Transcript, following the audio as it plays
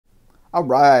All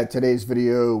right, today's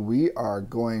video, we are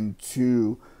going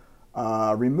to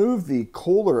remove the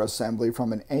cooler assembly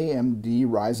from an AMD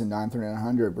Ryzen 9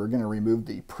 3900. We're going to remove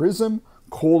the Prism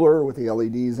cooler with the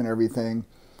LEDs and everything,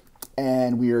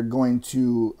 and we are going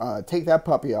to take that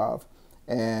puppy off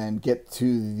and get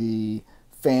to the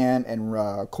fan and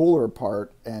cooler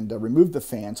part and remove the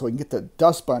fan so we can get the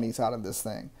dust bunnies out of this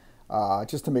thing,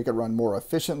 just to make it run more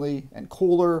efficiently and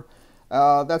cooler.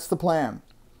 That's the plan.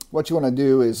 What you want to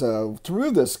do is to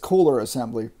remove this cooler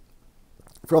assembly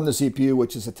from the CPU,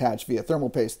 which is attached via thermal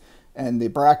paste, and the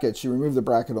brackets, you remove the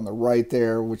bracket on the right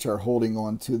there, which are holding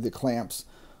on to the clamps.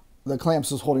 The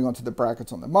clamps is holding on to the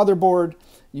brackets on the motherboard.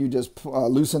 You just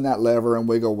loosen that lever and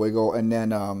wiggle, wiggle, and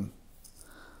then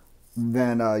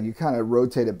you kind of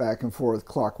rotate it back and forth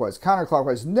clockwise,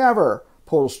 counterclockwise. Never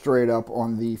pull straight up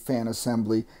on the fan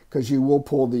assembly because you will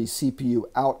pull the CPU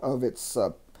out of its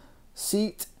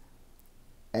seat,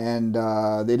 and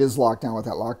it is locked down with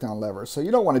that lockdown lever. So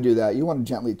you don't want to do that. You want to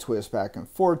gently twist back and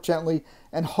forth gently,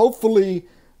 and hopefully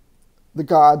the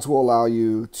gods will allow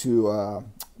you to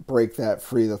break that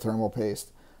free, the thermal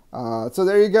paste. So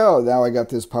there you go. Now I got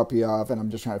this puppy off, and I'm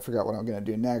just trying to figure out what I'm going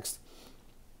to do next.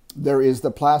 There is the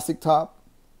plastic top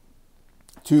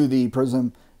to the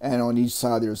Prism, and on each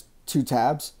side there's 2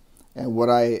 tabs. And what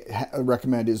I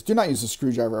recommend is do not use a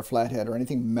screwdriver, a flathead, or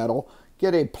anything metal.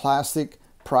 Get a plastic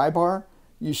pry bar.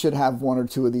 You should have 1 or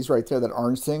 2 of these right there, that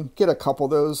orange thing. Get a couple of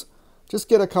those. Just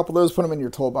get a couple of those, put them in your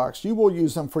toolbox. You will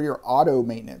use them for your auto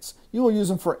maintenance. You will use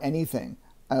them for anything,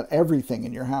 everything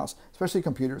in your house, especially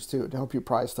computers too, to help you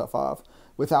pry stuff off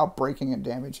without breaking and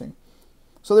damaging.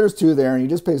 So there's 2 there, and you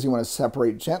just basically want to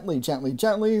separate gently, gently,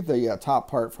 gently the top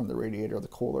part from the radiator, the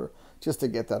cooler, just to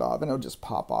get that off, and it'll just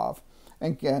pop off.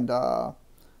 And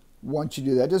once you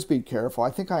do that, just be careful.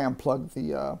 I think I unplugged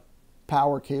the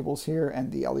power cables here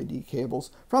and the LED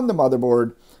cables from the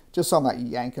motherboard, just so I'm not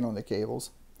yanking on the cables.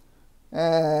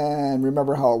 And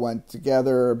remember how it went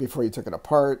together before you took it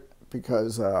apart,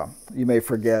 because you may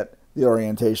forget the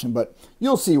orientation, but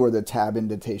you'll see where the tab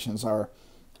indentations are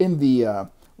in the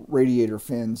radiator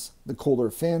fins, the cooler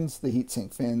fins, the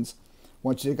heatsink fins,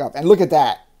 once you take off. And look at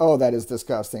that. Oh, that is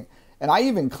disgusting. And I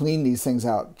even clean these things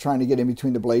out, trying to get in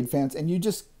between the blade fans, and you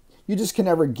just can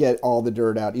never get all the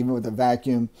dirt out, even with a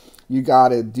vacuum. You got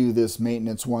to do this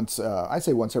maintenance once, I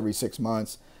say once every 6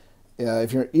 months.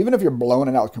 Even if you're blowing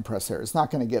it out with compressed air, it's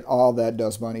not going to get all that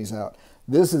dust bunnies out.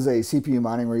 This is a CPU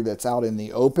mining rig that's out in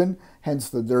the open, hence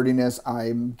the dirtiness.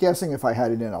 I'm guessing if I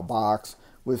had it in a box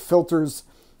with filters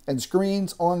and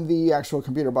screens on the actual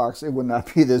computer box, it would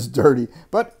not be this dirty,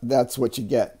 but that's what you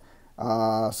get.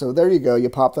 So there you go. You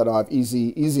pop that off.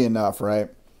 Easy enough, right?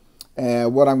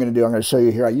 And what I'm going to do, I'm going to show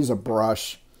you here. I use a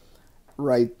brush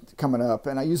right coming up,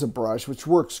 and I use a brush which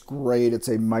works great. It's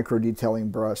a micro detailing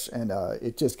brush, and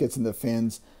it just gets in the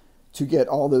fins to get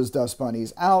all those dust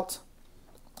bunnies out.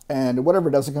 And whatever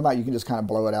doesn't come out, you can just kind of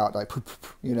blow it out, like,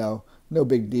 you know, no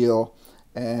big deal.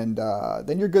 And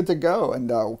then you're good to go.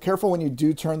 And careful when you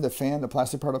do turn the fan, the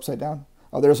plastic part upside down.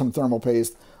 Oh, there's some thermal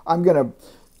paste. I'm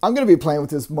gonna be playing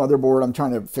with this motherboard. I'm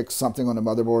trying to fix something on the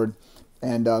motherboard.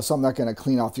 And so I'm not going to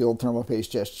clean off the old thermal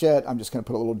paste just yet. I'm just going to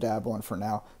put a little dab on for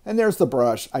now. And there's the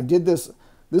brush. I did this.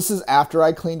 This is after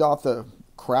I cleaned off a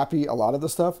lot of the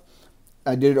stuff.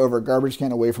 I did it over a garbage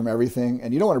can, away from everything.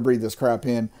 And you don't want to breathe this crap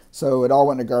in. So it all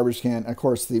went in a garbage can. Of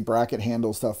course, the bracket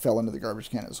handle stuff fell into the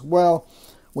garbage can as well.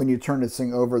 When you turn this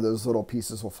thing over, those little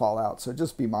pieces will fall out. So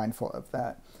just be mindful of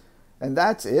that. And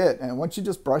that's it. And once you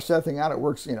just brush that thing out, it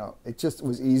works. You know, it just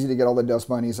was easy to get all the dust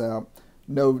bunnies out.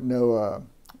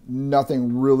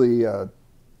 Nothing really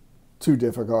too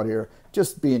difficult here.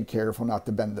 Just being careful not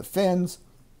to bend the fins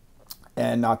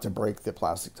and not to break the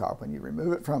plastic top when you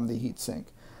remove it from the heatsink.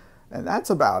 And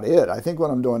that's about it. I think what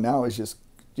I'm doing now is just,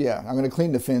 yeah, I'm going to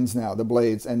clean the fins now, the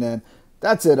blades, and then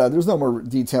that's it. There's no more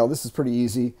detail. This is pretty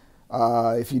easy.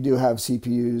 If you do have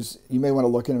CPUs, you may want to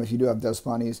look at them if you do have dust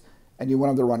bunnies and you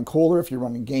want them to run cooler. If you're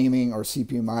running gaming or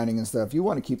CPU mining and stuff, you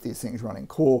want to keep these things running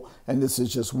cool. And this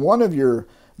is just one of your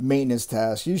maintenance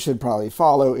tasks you should probably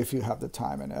follow if you have the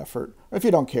time and effort. If you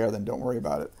don't care, then don't worry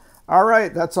about it. All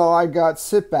right, that's all I got.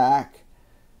 Sit back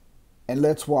and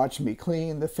let's watch me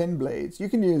clean the fin blades. You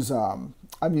can use, I'm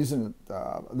using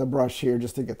the brush here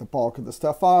just to get the bulk of the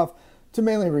stuff off, to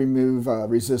mainly remove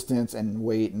resistance and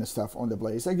weight and the stuff on the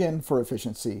blades, again, for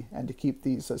efficiency and to keep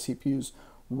these CPUs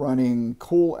running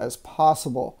cool as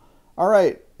possible. All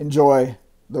right, enjoy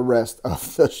the rest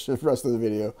of the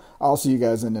video. I'll see you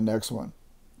guys in the next one.